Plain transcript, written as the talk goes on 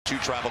2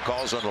 travel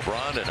calls on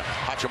LeBron and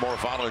Hachimura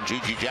following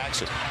Gigi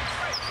Jackson.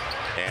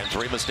 And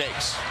 3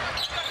 mistakes.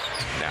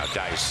 Now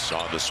Dice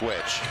on the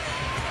switch.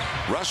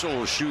 Russell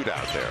will shoot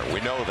out there. We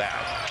know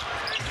that.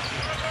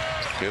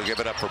 He'll give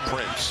it up for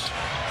Prince.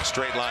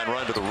 Straight line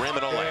run to the rim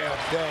and a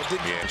layup.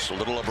 Yes, a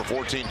little over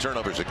 14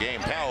 turnovers a game.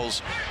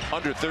 Pels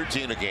under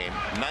 13 a game.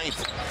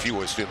 9th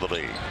fewest in the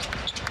league.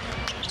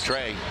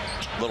 Trey,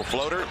 little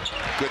floater.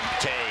 Good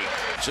take.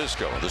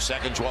 Cisco, the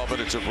second 12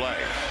 minutes of play.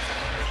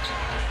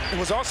 It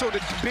was also the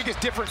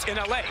biggest difference in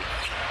LA.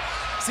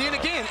 See, and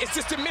again, it's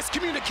just a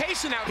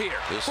miscommunication out here.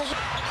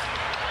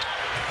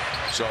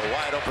 So a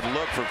wide open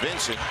look for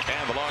Vincent,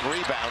 and the long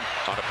rebound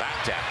on a back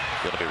tap.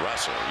 It'll be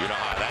Russell. You know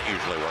how that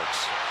usually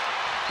works.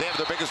 They have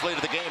their biggest lead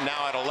of the game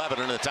now at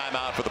 11 and a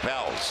timeout for the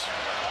Pels.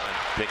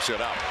 Picks it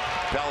up.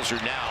 Pels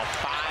are now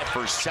 5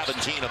 for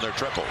 17 on their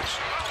triples.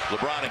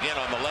 LeBron again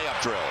on the layup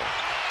drill.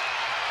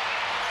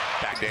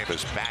 Back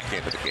Davis back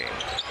into the game.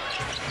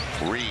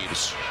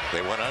 Reeves,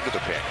 they went under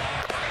the pick.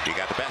 He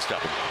got the best of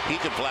him. He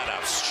can flat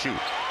out shoot.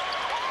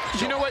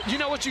 You know what? You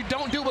know what you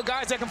don't do with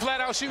guys that can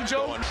flat out shoot,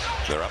 Joe?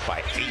 They're up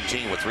by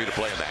 18 with 3 to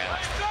play in the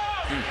half.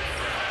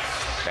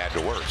 Bad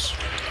to worse.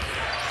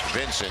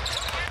 Vincent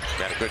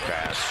got a good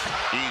pass.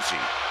 Easy.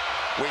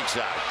 Weak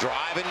side.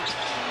 Driving.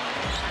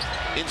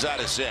 Inside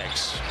of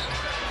 6.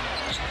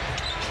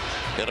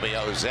 It'll be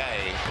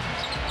Jose.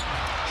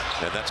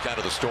 And that's kind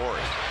of the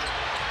story.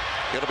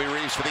 It'll be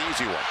Reeves for the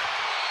easy one.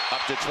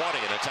 Up to 20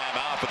 and a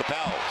timeout for the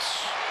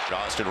Pels.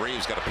 Austin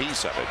Reeves got a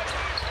piece of it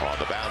on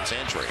the bounce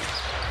entry.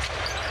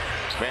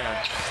 Man,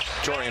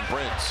 Torian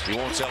Prince, he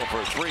won't settle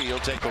for a 3. He'll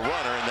take the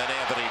runner, and then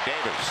Anthony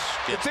Davis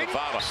gets the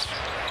foul.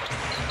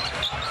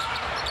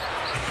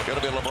 Going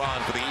to be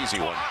LeBron for the easy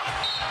one.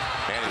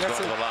 And he's going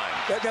to the line.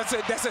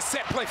 That's a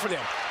set play for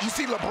them. You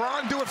see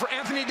LeBron do it for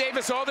Anthony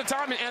Davis all the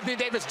time, and Anthony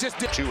Davis just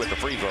did. 2 at the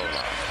free throw line.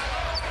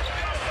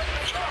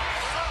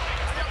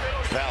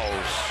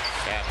 Pels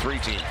at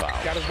 3-team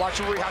foul. Got his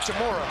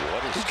Hachimura.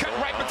 He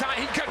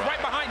cut right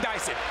behind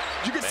Dyson.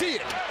 You can see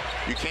it.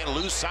 You can't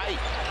lose sight.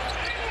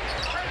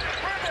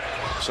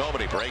 So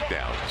many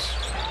breakdowns.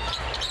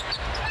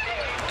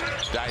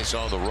 Dice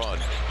on the run.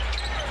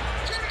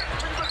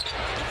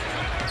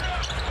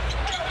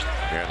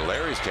 And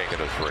Larry's taking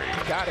a 3.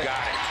 Got it.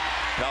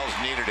 Pels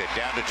needed it.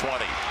 Down to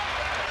 20.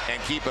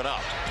 And keeping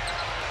up.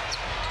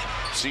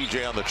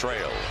 CJ on the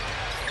trail.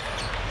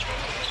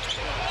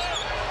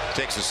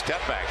 Takes a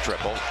step back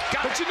triple.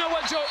 But you know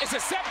what, Joe? It's a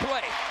set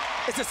play.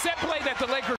 It's a set play that the Lakers